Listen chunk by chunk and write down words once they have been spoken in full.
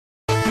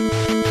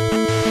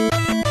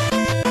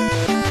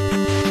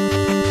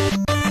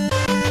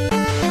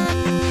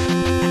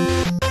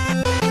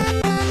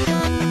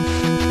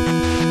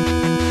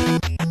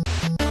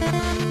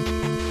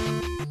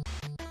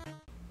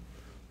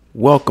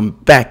Welcome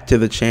back to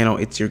the channel.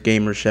 It's your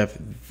gamer chef,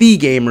 the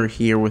gamer,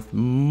 here with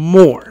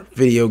more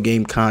video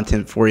game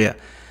content for you.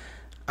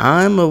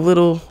 I'm a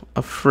little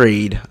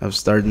afraid of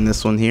starting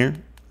this one here.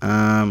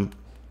 I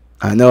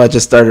know I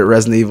just started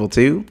Resident Evil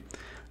 2,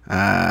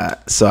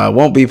 so I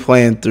won't be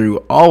playing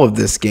through all of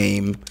this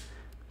game,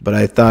 but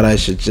I thought I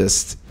should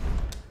just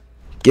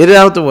get it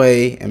out the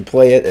way and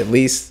play it at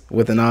least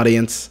with an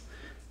audience,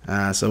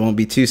 so I won't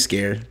be too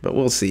scared, but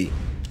we'll see.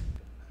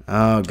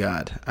 Oh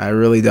god, I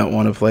really don't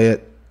want to play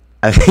it.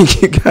 I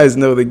think you guys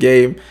know the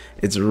game.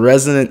 It's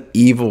Resident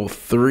Evil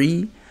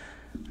 3,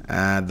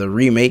 the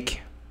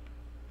remake.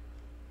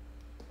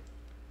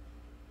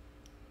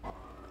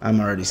 I'm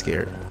already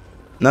scared.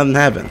 Nothing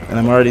happened, and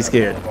I'm already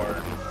scared.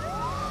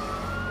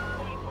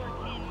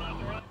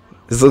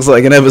 This looks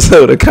like an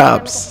episode of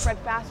Cops. Spread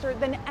faster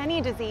than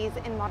any disease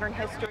in modern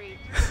history.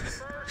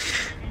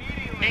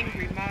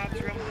 Angry mobs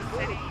roam the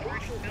city,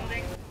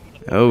 buildings.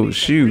 Oh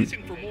shoot!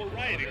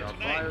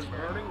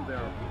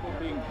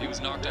 He was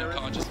knocked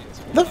unconscious.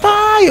 The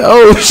fire!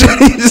 Oh shit!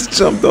 He just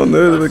jumped on the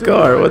hood of the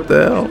car. What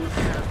the hell?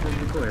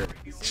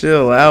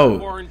 Chill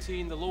out.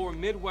 Quarantine the lower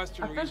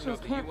Midwestern region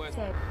of the U.S.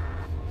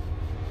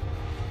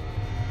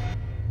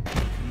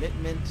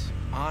 Commitment,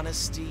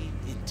 honesty,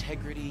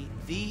 integrity,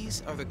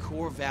 these are the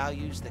core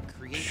values that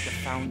create the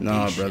foundation.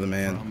 Nah, brother,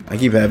 man. I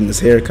keep having this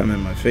hair come in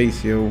my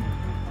face, yo.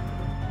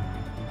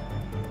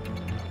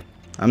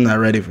 I'm not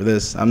ready for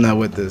this. I'm not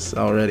with this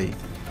already.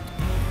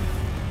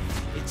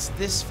 It's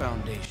this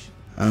foundation.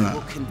 I don't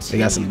know. They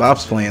got some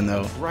bops playing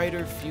though. A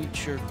brighter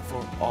future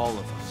for all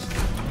of us.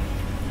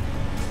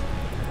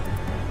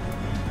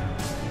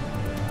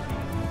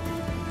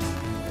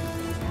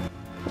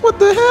 What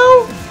the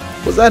hell?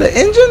 Was that an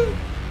engine?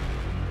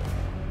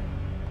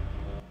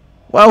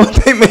 Why would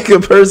they make a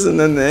person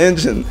in the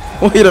engine?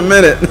 Wait a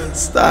minute.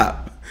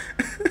 Stop.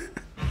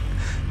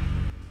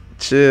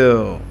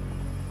 Chill.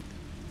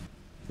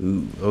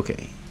 Ooh,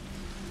 okay.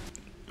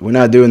 We're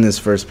not doing this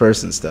first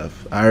person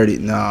stuff. I already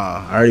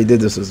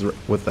did this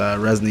with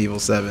Resident Evil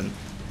 7.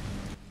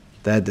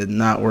 That did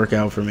not work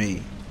out for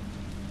me.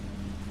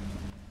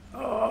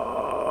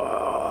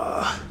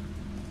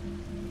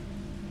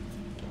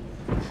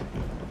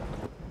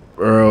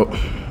 Bro.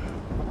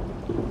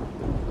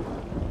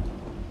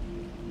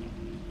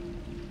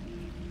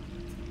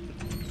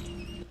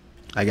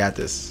 I got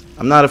this.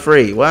 I'm not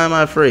afraid. Why am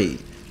I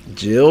afraid?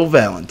 Jill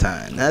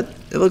Valentine.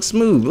 It looks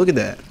smooth. Look at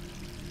that.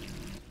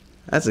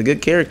 That's a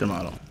good character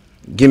model.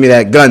 Give me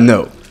that gun,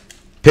 though.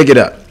 Pick it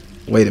up.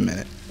 Wait a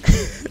minute.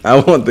 I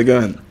want the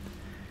gun.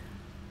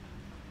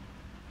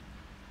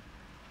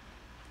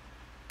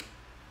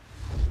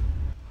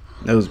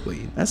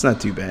 Nosebleed. That's not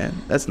too bad.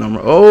 That's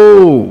normal.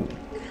 Oh!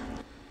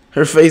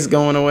 Her face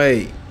going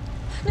away.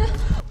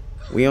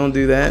 We don't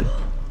do that.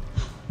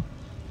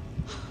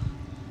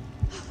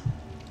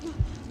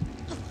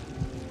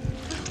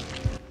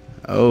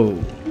 Oh.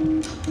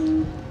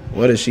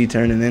 What is she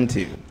turning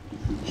into?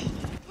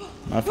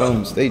 My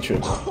phone stay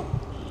tripping.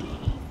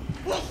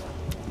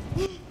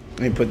 Let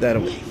me put that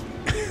away.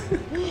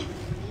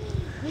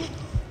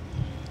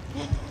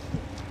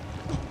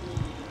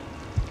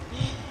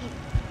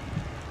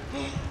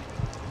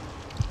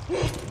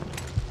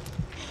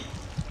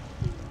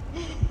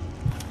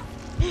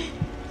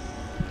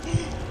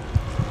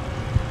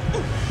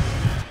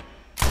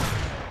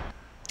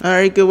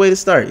 Alright, good way to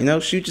start. You know,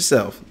 shoot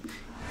yourself.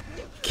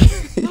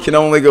 You can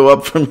only go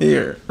up from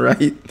here,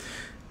 right?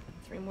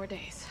 3 more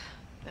days,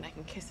 then I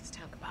can kiss this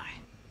town goodbye.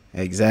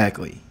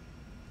 Exactly.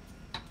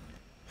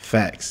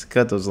 Facts.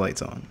 Cut those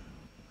lights on.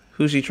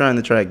 Who's she trying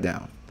to track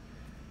down?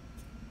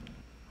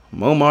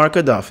 Muammar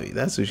Gaddafi.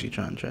 That's who she's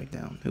trying to track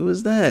down. Who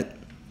is that?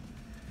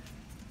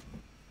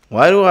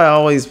 Why do I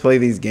always play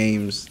these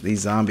games,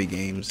 these zombie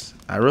games?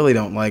 I really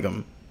don't like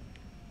them.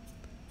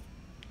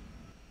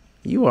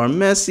 You are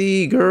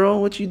messy,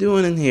 girl. What you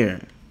doing in here?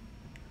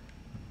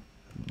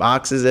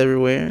 Boxes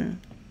everywhere.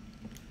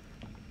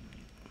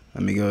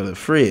 Let me go to the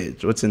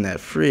fridge. What's in that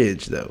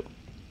fridge, though?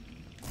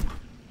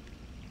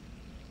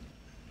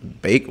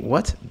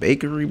 What?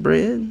 Bakery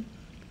bread?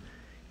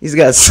 He's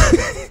got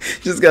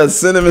just got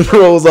cinnamon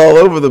rolls all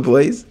over the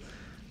place.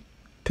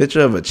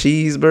 Picture of a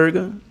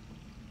cheeseburger.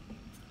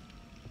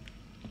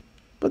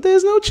 But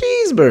there's no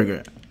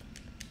cheeseburger.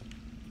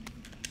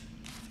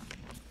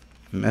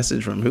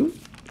 Message from who?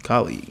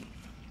 Colleague.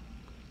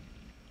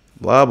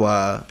 Blah,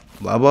 blah,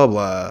 blah, blah,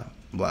 blah,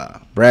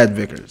 blah. Brad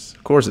Vickers.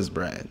 Of course it's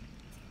Brad.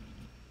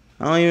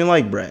 I don't even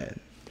like Brad.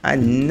 I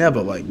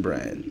never liked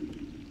Brad.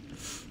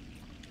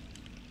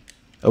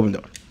 Open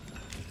door.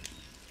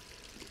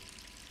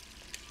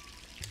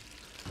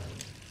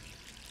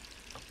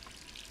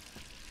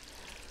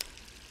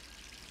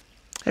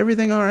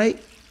 Everything all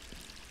right?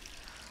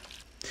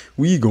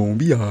 We gonna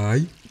be all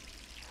right.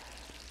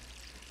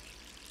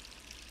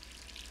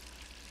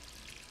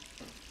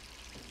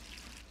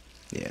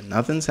 Yeah,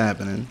 nothing's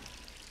happening.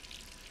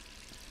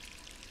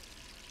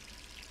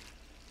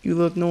 You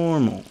look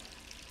normal.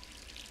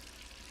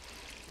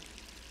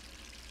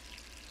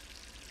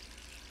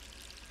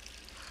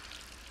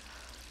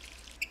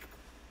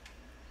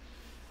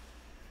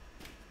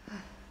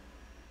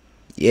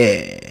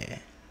 Yeah.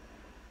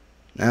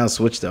 Now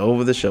switch to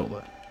over the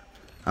shoulder.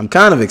 I'm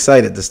kind of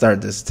excited to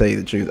start this, to tell you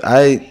the truth.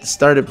 I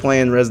started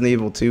playing Resident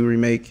Evil 2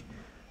 Remake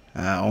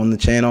on the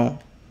channel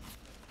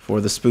for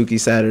the spooky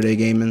Saturday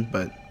gaming,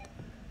 but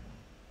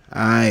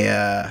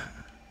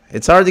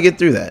it's hard to get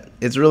through that.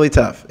 It's really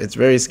tough. It's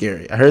very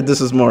scary. I heard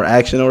this is more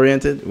action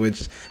oriented,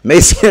 which may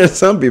scare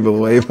some people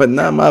away, but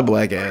not my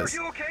black ass.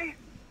 Are you okay?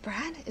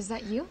 Brad, is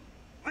that you?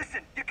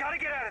 Listen, you gotta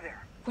get out of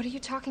there. What are you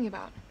talking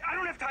about? I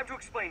don't have time to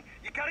explain.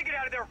 You gotta get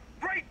out of there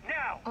right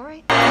now. All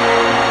right.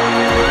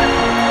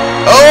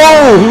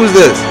 Oh, who's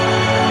this?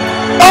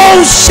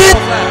 Oh shit!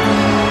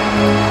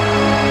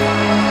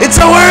 It's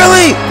so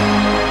early!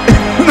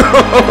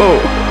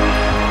 No!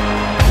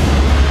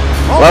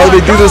 Why would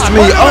they do this to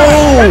me?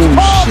 Oh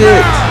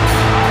shit!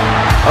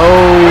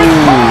 Oh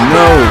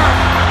no!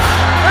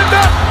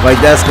 Like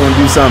that's gonna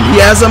do something. He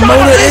has a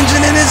motor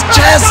engine in his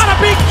chest!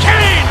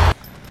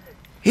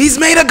 He's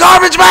made of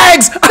garbage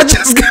bags! I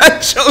just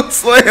got choke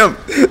slammed!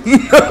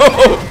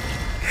 No!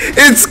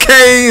 It's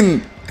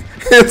Kane!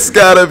 It's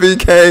gotta be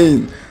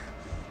Kane!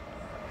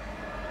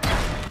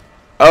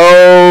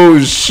 Oh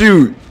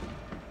shoot!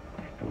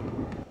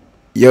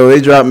 Yo,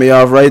 they dropped me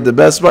off right the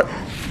best part.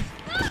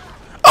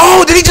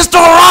 Oh, did he just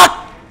throw a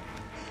rock?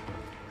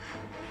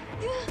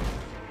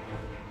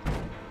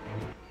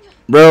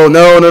 Bro,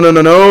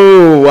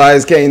 no. Why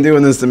is Kane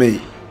doing this to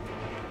me?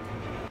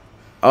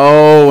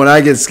 Oh, when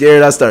I get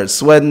scared, I start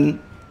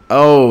sweating.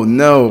 Oh,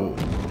 no.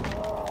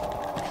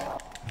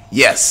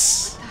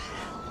 Yes.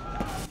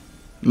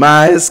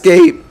 My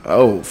escape.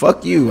 Oh,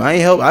 fuck you. I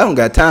ain't help. I don't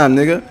got time,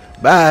 nigga.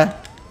 Bye.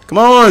 Come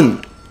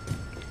on.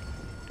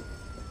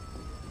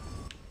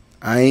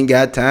 I ain't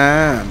got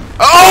time.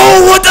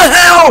 Oh, what the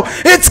hell?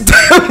 It's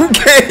damn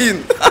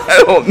Kane.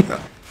 I don't know.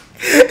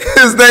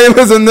 His name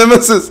is a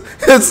nemesis.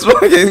 It's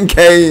fucking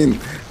Kane.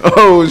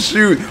 Oh,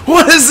 shoot.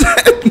 What is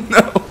that?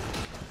 No.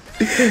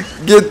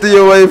 Get thee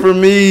away from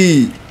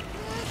me.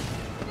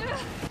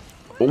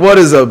 What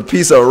is a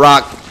piece of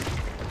rock?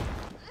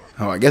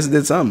 Oh, I guess it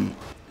did something.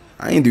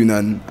 I ain't do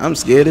nothing. I'm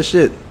scared as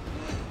shit.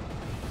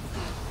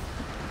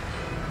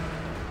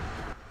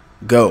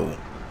 Go,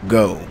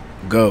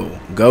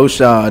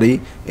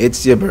 shawty.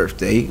 It's your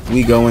birthday.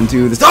 We going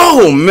to this.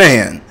 Oh,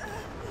 man.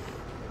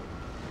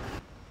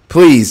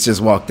 Please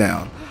just walk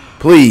down.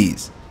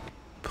 Please.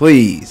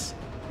 Please,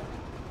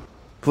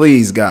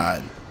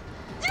 God.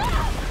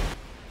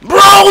 Bro,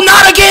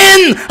 not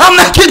again! I'm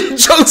not getting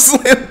choke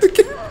slammed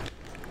again.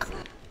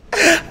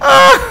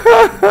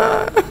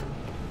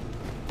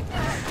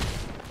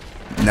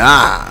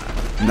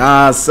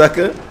 Nah,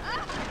 sucker.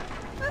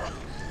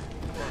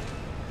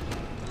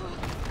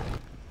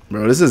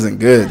 Bro, this isn't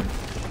good.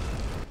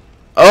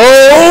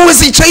 Oh,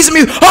 is he chasing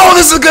me? Oh,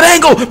 this is a good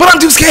angle, but I'm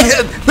too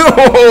scared. No,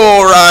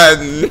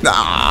 run.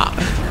 Nah.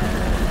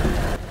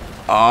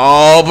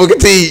 Oh, Booker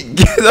T,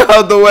 get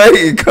out the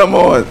way. Come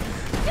on.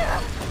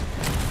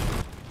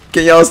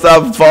 Can y'all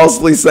stop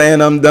falsely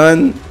saying I'm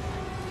done?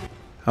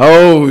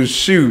 Oh,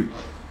 shoot.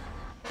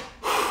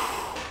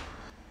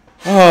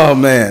 Oh,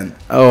 man.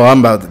 Oh, I'm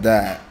about to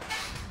die.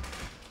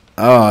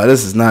 Oh,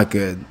 this is not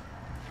good.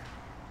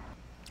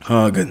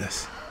 Oh,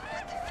 goodness.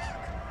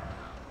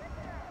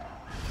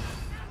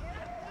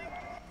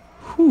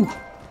 Whew.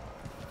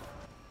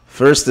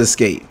 First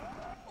escape.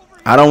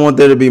 I don't want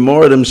there to be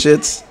more of them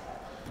shits.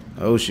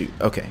 Oh, shoot.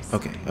 Okay.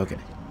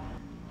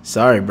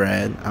 Sorry,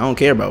 Brad. I don't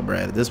care about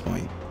Brad at this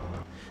point.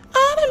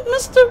 I done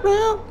messed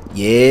around.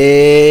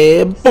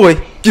 Yeah,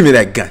 boy. Give me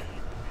that gun.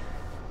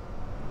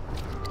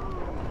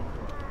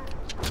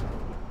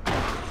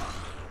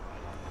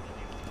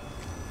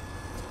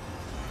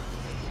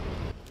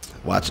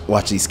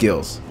 Watch these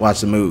skills.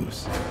 Watch the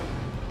moves.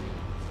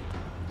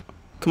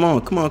 Come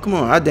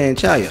on. I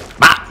dance chow ya.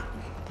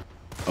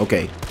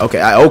 Okay.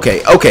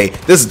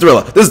 This is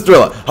Thriller.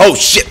 Oh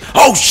shit.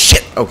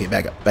 Okay,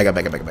 back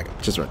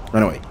up. Just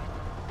run away.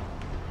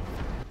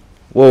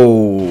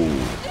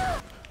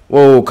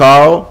 Whoa,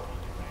 Carl.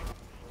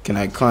 Can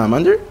I climb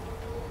under?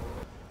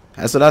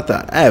 That's what I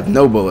thought. I have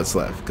no bullets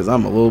left because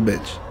I'm a little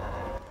bitch.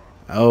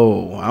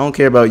 Oh, I don't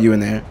care about you in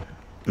there.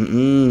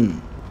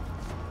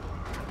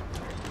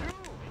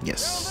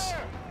 Yes.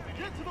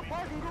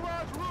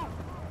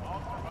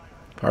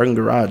 Parking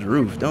garage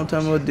roof. Don't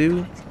tell me what to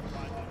do.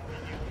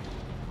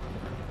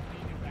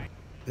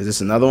 Is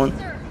this another one?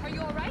 Sir, are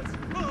you all right?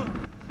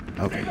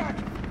 Okay.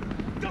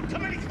 Don't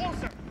come any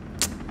closer.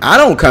 I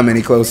don't come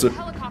any closer.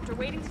 Helicopter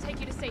waiting to take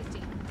you to safety.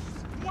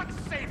 What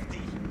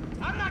safety?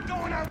 I'm not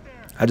going out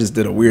there. I just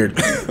did a weird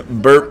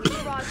burp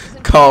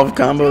cough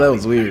combo. That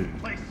was weird.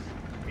 Place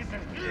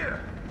isn't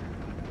here.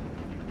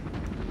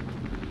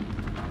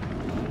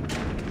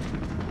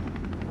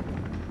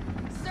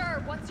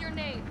 Sir, what's your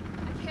name?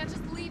 I can't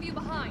just leave you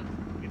behind.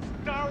 It's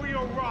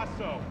Dario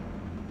Rosso.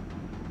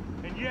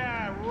 And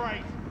yeah,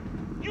 right.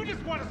 You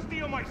just want to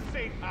steal my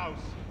safe house.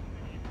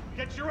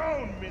 Get your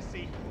own,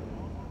 Missy.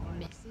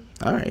 Missy?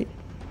 Alright.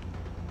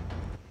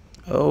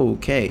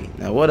 Okay.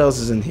 Now what else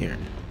is in here?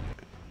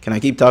 Can I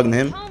keep talking to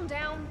him? Calm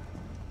down.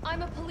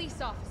 I'm a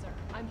police officer.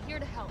 I'm here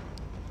to help.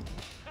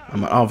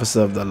 I'm an officer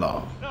of the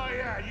law. Oh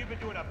yeah, you've been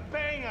doing a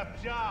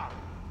bang-up job.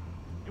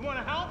 You want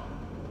to help?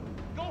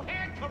 Go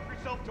handcuff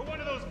yourself to one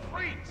of those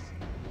freaks.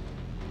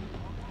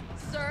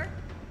 Sir,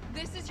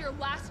 this is your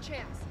last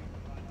chance.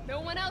 No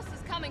one else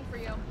is coming for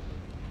you.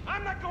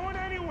 I'm not going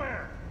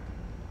anywhere.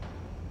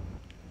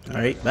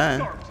 Alright, bye.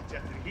 Starve to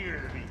death in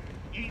here to be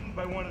eaten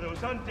by one of those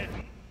undead.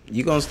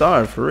 You gonna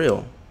starve, for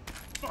real.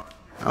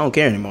 I don't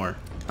care anymore.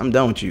 I'm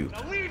done with you.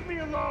 Now leave me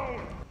alone.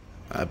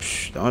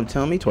 Don't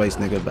tell me twice,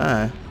 nigga.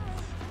 Bye.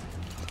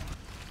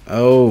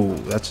 Oh,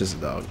 that's just a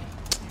dog.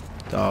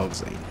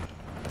 Dogs ain't.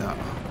 Nah.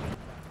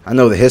 I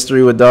know the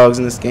history with dogs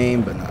in this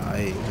game, but nah,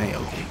 it ain't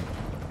okay.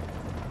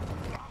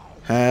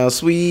 How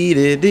sweet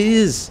it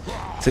is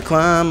to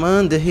climb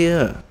under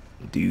here.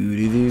 Do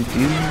do do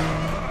do.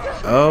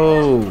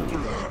 Oh.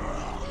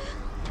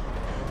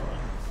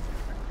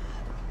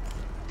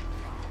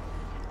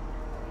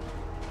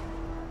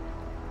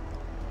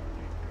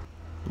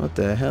 What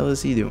the hell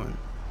is he doing?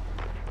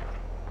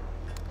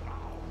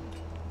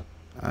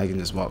 I can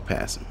just walk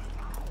past him.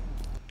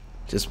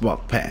 Just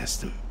walk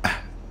past him.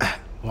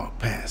 Walk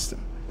past him.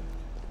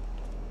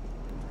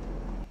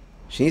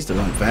 She needs to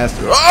run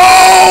faster.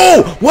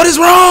 Oh! What is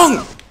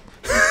wrong?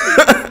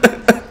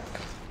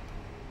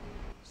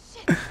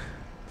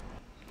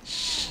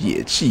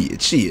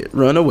 Shit.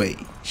 Run away.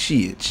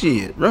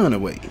 Shit. Run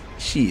away.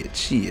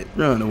 Shit.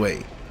 Run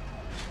away.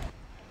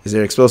 Is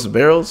there explosive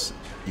barrels?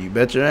 You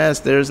bet your ass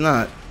there's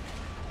not.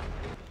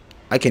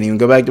 I can't even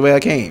go back the way I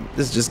came.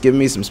 This is just giving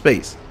me some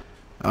space.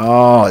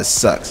 Oh, it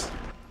sucks.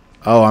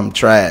 Oh, I'm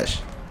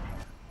trash.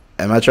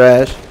 Am I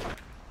trash?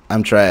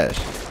 I'm trash.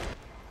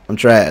 I'm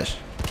trash.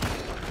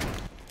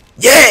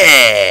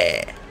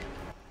 Yeah!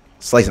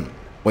 Slice him.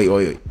 Wait.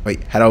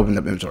 How do I open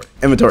up inventory?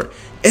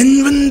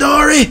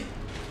 Inventory!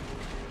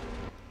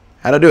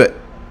 How do I do it?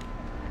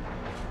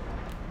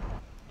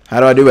 How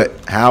do I do it?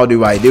 How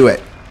do I do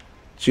it?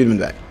 Shoot him in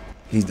the back.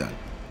 He's done.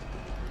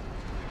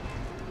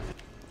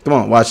 Come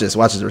on, watch this.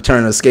 Watch this. Return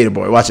of the skater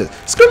boy. Watch this.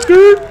 Skirt.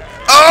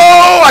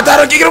 Oh, I thought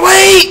I could get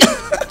away!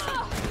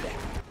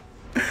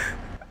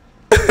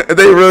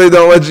 They really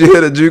don't let you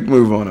hit a juke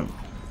move on him.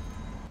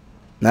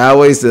 Now I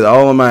wasted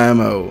all of my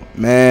ammo.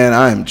 Man,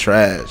 I am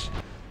trash.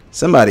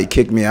 Somebody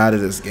kicked me out of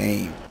this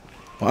game.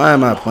 Why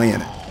am I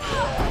playing it?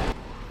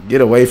 Get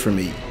away from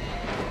me.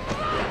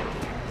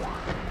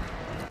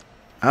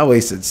 I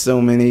wasted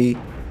so many.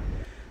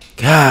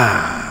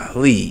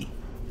 Golly.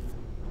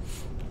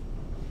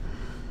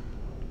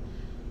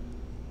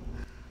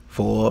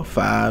 4,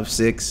 5,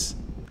 6.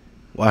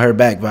 Why her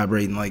back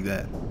vibrating like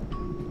that?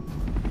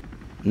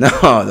 No,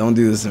 don't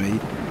do this to me.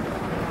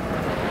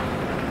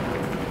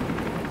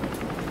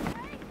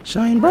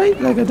 Shine bright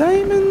like a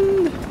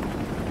diamond.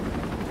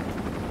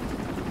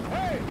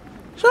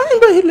 Shine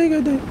bright like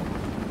a diamond.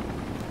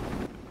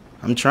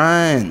 I'm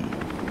trying.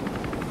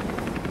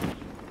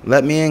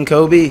 Let me in,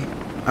 Kobe.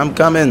 I'm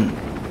coming.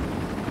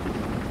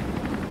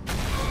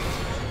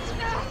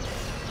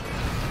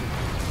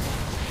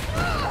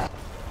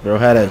 Bro,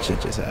 how that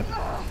shit just happen?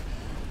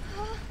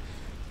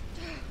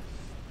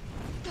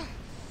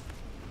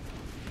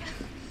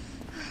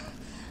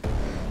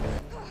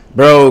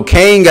 Bro,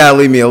 Kane gotta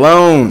leave me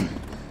alone.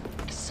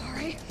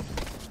 Sorry.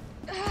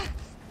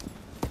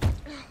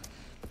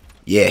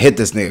 Yeah, hit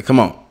this nigga. Come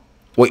on.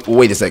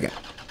 Wait a second.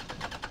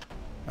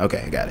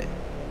 Okay, I got it.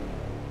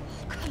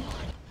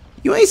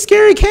 You ain't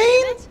scary,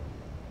 Kane.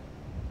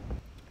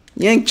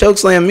 You ain't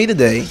chokeslam me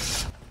today.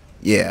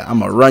 Yeah, I'm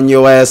gonna run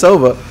your ass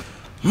over.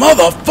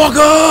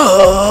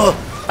 Motherfucker!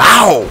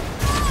 Ow!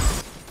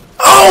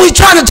 Oh, he's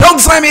trying to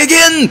chokeslam me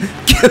again!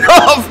 Get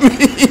off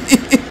me!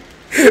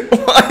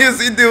 Why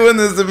is he doing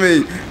this to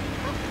me?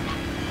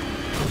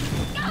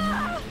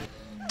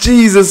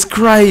 Jesus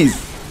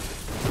Christ!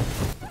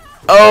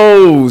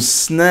 Oh,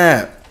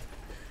 snap.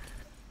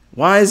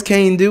 Why is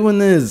Kane doing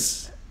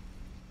this?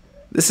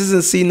 This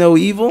isn't See No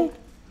Evil?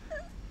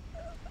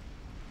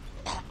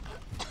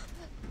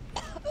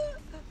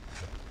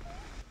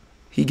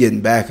 He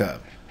getting back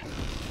up.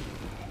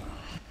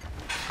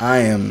 I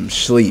am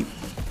asleep.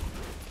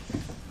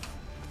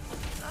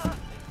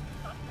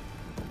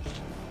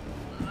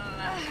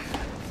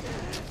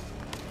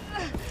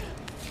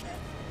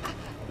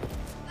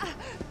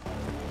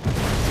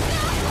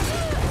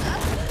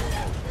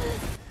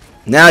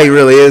 Now he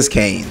really is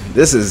Kane.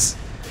 This is.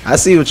 I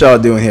see what y'all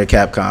doing here,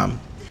 Capcom.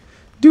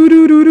 Do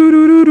do do do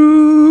do do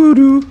do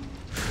do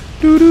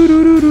do do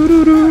do do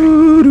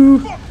do do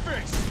do.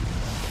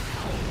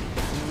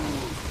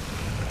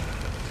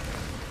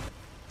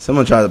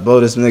 Someone tried to blow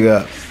this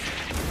nigga up.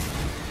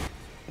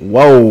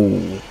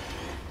 Whoa.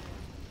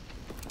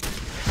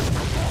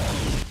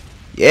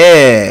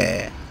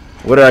 Yeah.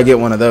 Where do I get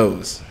one of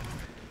those?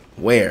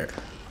 Where?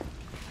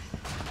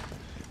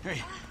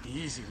 Hey,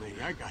 easy, lady.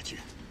 I got you.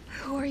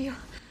 Who are you?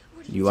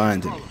 You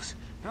lying to me.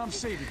 I'm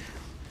saving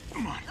you.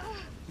 Come on.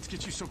 Let's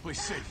get you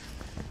someplace safe.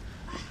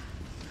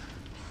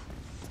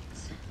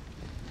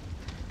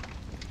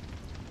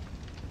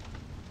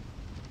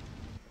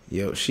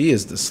 Yo, she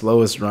is the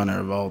slowest runner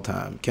of all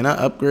time. Can I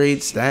upgrade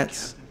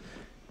stats?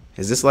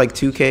 Is this like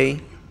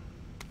 2K?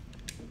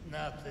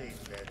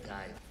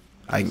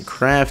 I can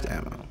craft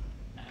ammo.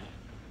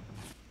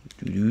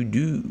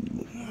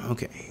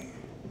 Okay.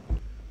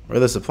 Where are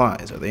the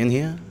supplies? Are they in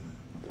here?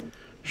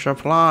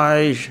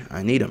 Supplies.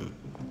 I need them.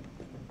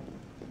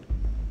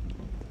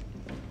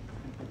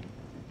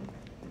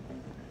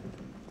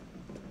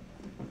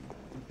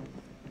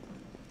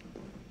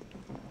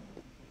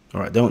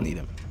 Or I don't need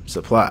them.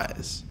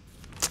 Supplies.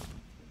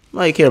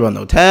 I care about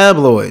no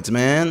tabloids,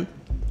 man.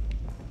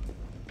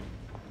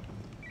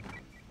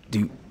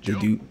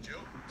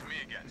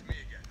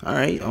 All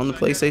right, on the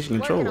PlayStation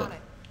controller.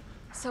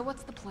 So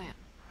what's the plan?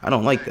 I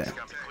don't like that.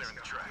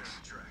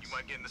 You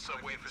might get the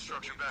subway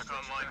infrastructure back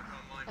online.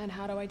 And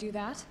how do I do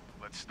that?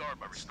 Let's start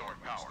by restoring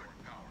power.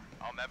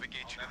 I'll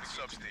navigate you to the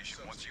substation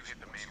once you hit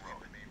the main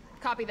road.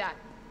 Copy that.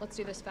 Let's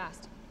do this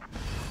fast.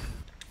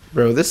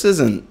 Bro, this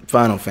isn't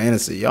Final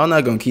Fantasy. Y'all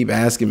not gonna keep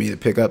asking me to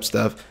pick up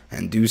stuff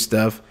and do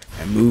stuff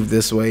and move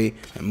this way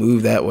and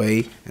move that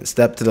way and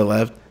step to the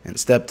left and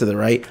step to the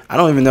right. I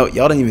don't even know.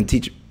 Y'all didn't even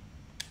teach.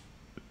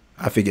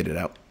 I figured it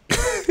out.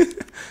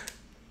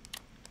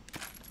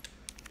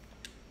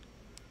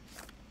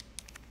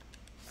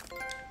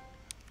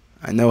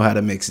 I know how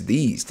to mix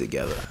these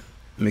together.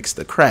 Mix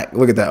the crack.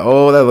 Look at that.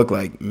 Oh, that looked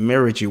like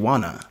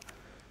marijuana.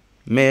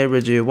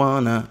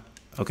 Marijuana.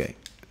 Okay,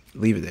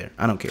 leave it there.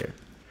 I don't care.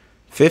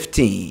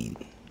 15.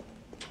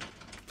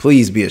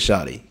 Please be a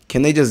shotty.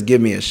 Can they just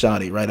give me a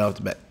shotty right off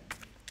the bat?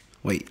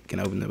 Wait, can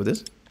I open it with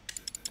this?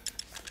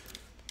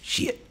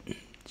 Shit.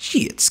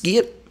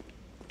 Skip.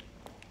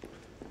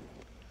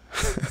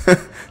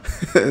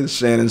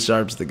 Shannon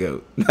Sharp's the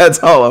GOAT.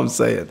 That's all I'm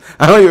saying.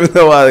 I don't even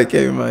know why that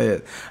came in my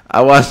head.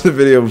 I watched the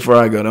video before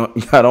I got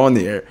on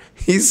the air.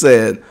 He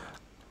said,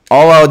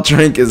 all I'll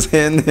drink is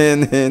hen,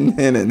 and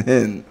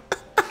hen.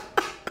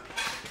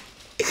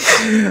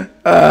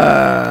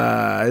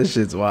 This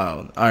shit's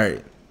wild. All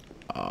right.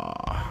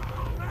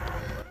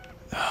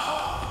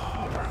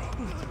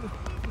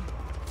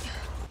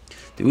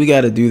 Do we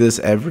got to do this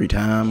every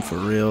time for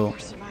real? We're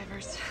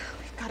survivors.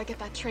 We've got to get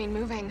that train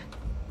moving.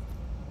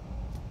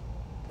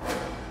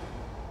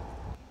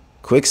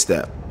 Quick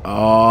step.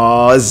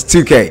 Oh, this is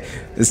 2K.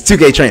 This is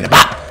 2K training.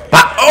 Bop,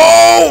 bop.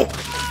 Oh!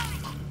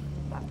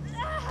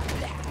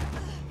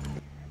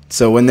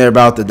 So when they're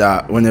about to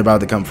die, when they're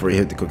about to come for you,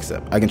 hit the quick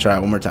step. I can try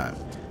it one more time.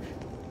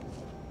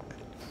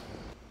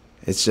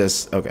 It's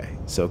just, okay.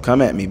 So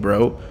come at me,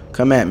 bro.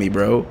 Come at me,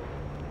 bro.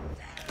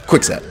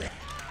 Quick step.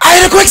 I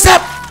hit a quick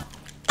step!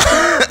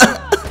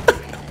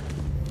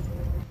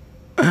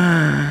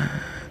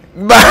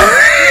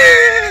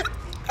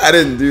 I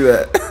didn't do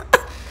that.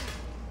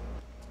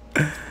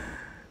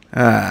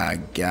 Ah,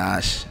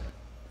 gosh.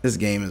 This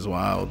game is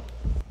wild.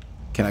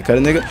 Can I cut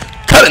a nigga?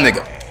 Cut a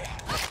nigga!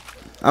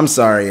 I'm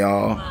sorry,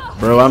 y'all.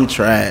 Bro, I'm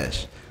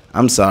trash.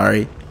 I'm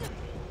sorry.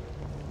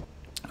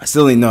 I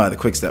still didn't know how the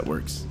quick step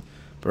works.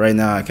 But right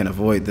now, I can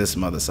avoid this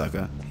mother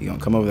sucker. He gonna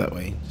come over that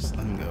way. Just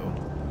let him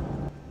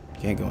go.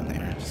 Can't go in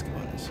there. Just go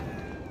in this way.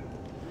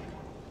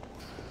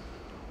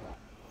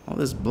 All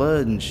this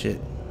blood and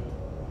shit.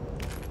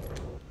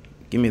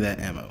 Give me that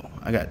ammo.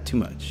 I got too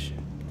much.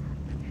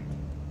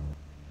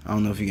 I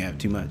don't know if you can have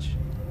too much.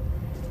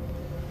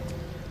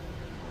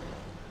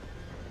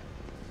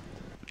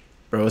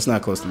 Bro, it's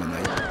not close to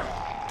midnight.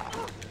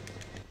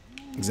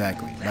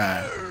 Exactly.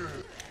 Bye.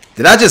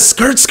 Did I just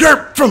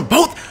skirt from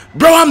both?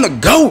 Bro, I'm the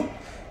GOAT.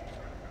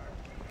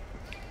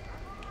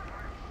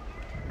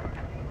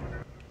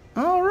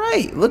 All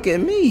right, look at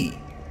me.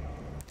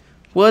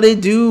 What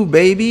it do,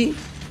 baby?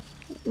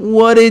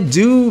 What it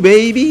do,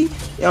 baby?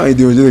 Y'all ain't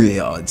doing shit.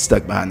 Y'all it's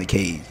stuck behind the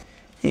cave.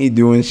 Ain't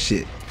doing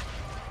shit.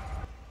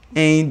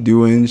 Ain't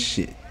doing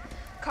shit.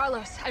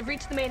 Carlos, I've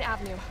reached the main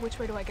avenue. Which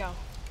way do I go?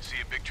 See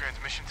a big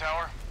transmission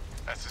tower?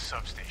 That's the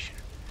substation.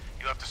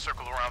 You'll have to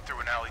circle around through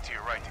an alley to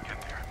your right to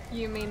get there.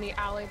 You mean the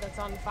alley that's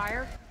on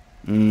fire?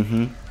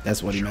 Mm-hmm.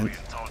 That's what he meant.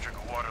 A tall drink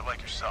of water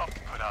like yourself to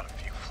put out a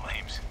few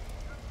flames.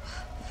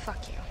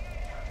 Fuck you.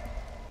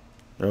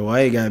 Bro,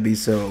 why you gotta be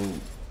so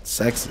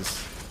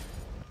sexist?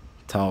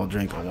 Tall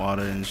drink of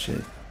water and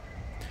shit.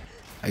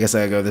 I guess I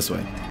gotta go this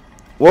way.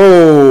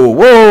 Whoa,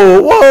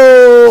 whoa,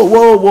 whoa,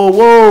 whoa, whoa,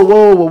 whoa,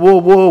 whoa, whoa,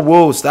 whoa,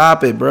 whoa.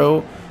 Stop it,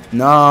 bro.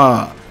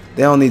 Nah,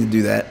 they don't need to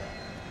do that.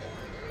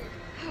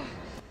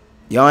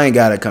 Y'all ain't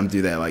gotta come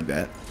through that like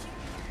that.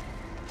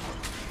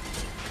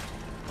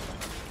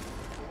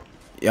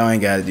 Y'all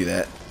ain't gotta do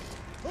that.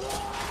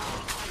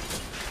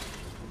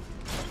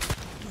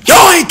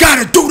 Y'all ain't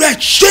gotta do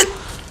that shit!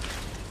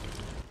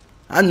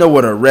 I know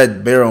what a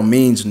red barrel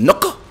means,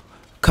 nooka.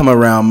 Come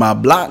around my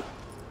block.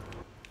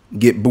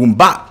 Get boom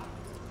bop.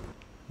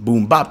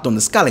 Boom bopped on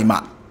the scully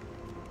mop.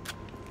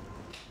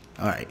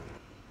 Alright.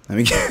 Let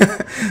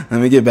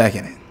me get back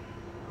in it.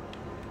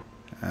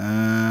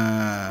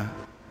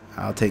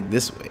 I'll take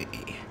this way.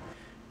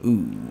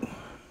 Ooh.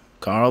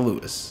 Carl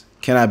Lewis.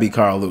 Can I be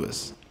Carl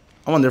Lewis?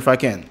 I wonder if I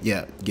can.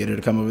 Yeah, get her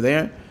to come over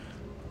there.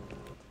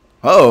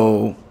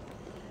 Oh.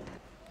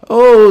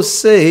 Oh,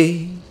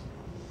 say.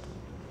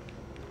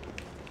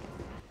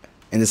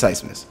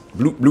 Indecisiveness.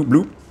 Bloop, bloop,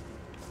 bloop.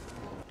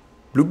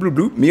 Bloop, bloop,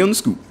 bloop. Me on the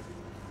scoop.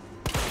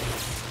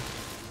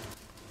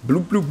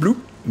 Bloop, bloop, bloop.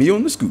 Me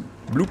on the scoop.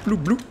 Bloop,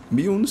 bloop, bloop.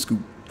 Me on the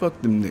scoop.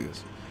 Fuck them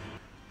niggas.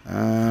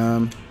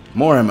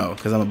 More ammo,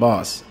 because I'm a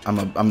boss.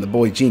 I'm the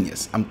boy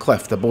genius. I'm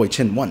Clef, the boy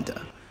chin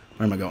wonder.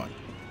 Where am I going?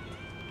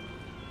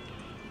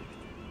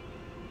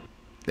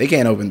 They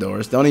can't open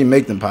doors. Don't even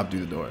make them pop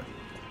through the door.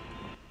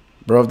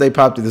 Bro, if they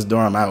pop through this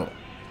door, I'm out.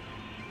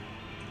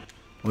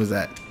 What is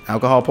that?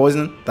 Alcohol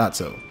poisoning? Thought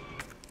so.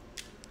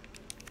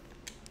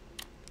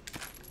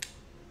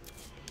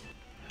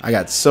 I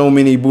got so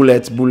many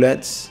bullets,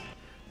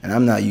 and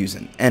I'm not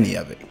using any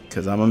of it,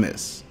 because I'm a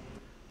miss.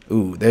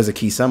 Ooh, there's a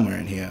key somewhere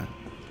in here.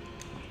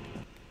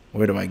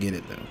 Where do I get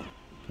it, though?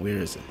 Where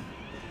is it?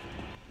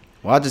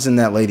 Watch it's in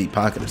that lady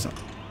pocket or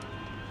something.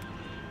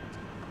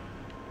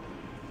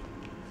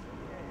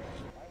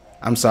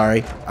 I'm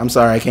sorry. I'm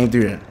sorry. I came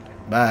through there.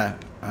 Bye.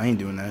 I ain't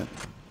doing that.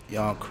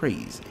 Y'all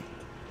crazy.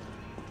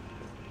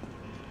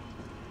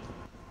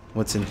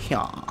 What's in here?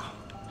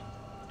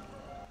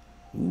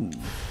 Ooh.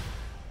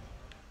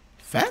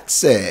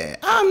 Fancy.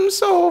 I'm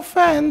so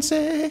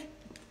fancy.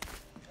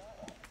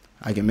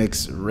 I can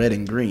mix red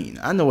and green.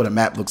 I know what a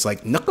map looks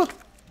like. Nuka.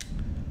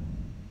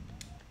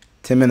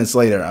 10 minutes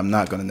later, I'm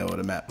not going to know what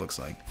a map looks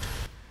like.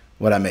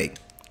 What I make?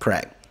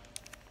 Crack.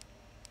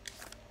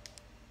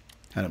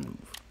 How to move.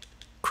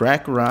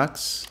 Crack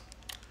rocks.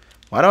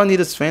 Why do I need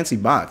this fancy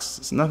box?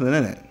 There's nothing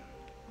in it.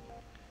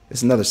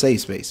 It's another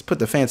save space. Put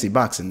the fancy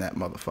box in that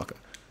motherfucker.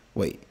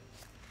 Wait.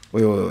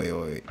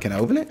 Wait. Can I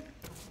open it?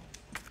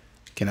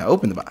 Can I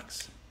open the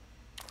box?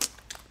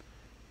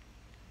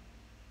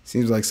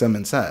 Seems like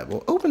something inside.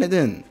 Well, open it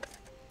then.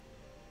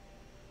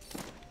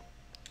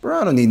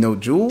 Bro, I don't need no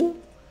jewel.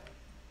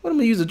 What am I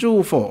gonna use a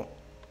jewel for?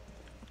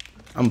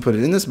 I'm gonna put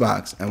it in this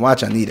box and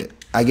watch I need it.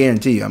 I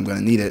guarantee you I'm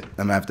gonna need it.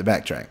 I'm gonna have to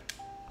backtrack.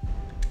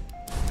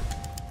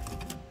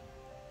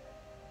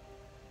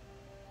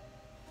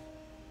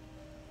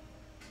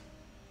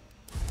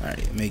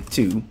 Alright, make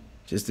 2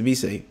 just to be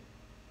safe.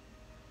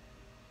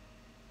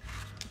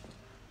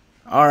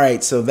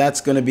 Alright, so that's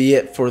going to be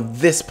it for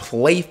this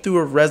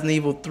playthrough of Resident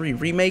Evil 3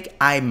 Remake.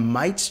 I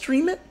might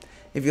stream it.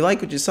 If you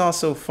like what you saw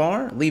so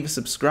far, leave a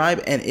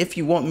subscribe. And if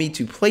you want me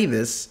to play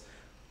this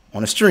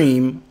on a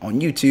stream,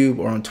 on YouTube,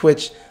 or on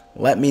Twitch,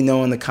 let me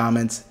know in the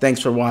comments. Thanks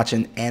for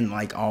watching, and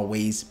like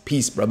always,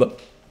 peace, brother.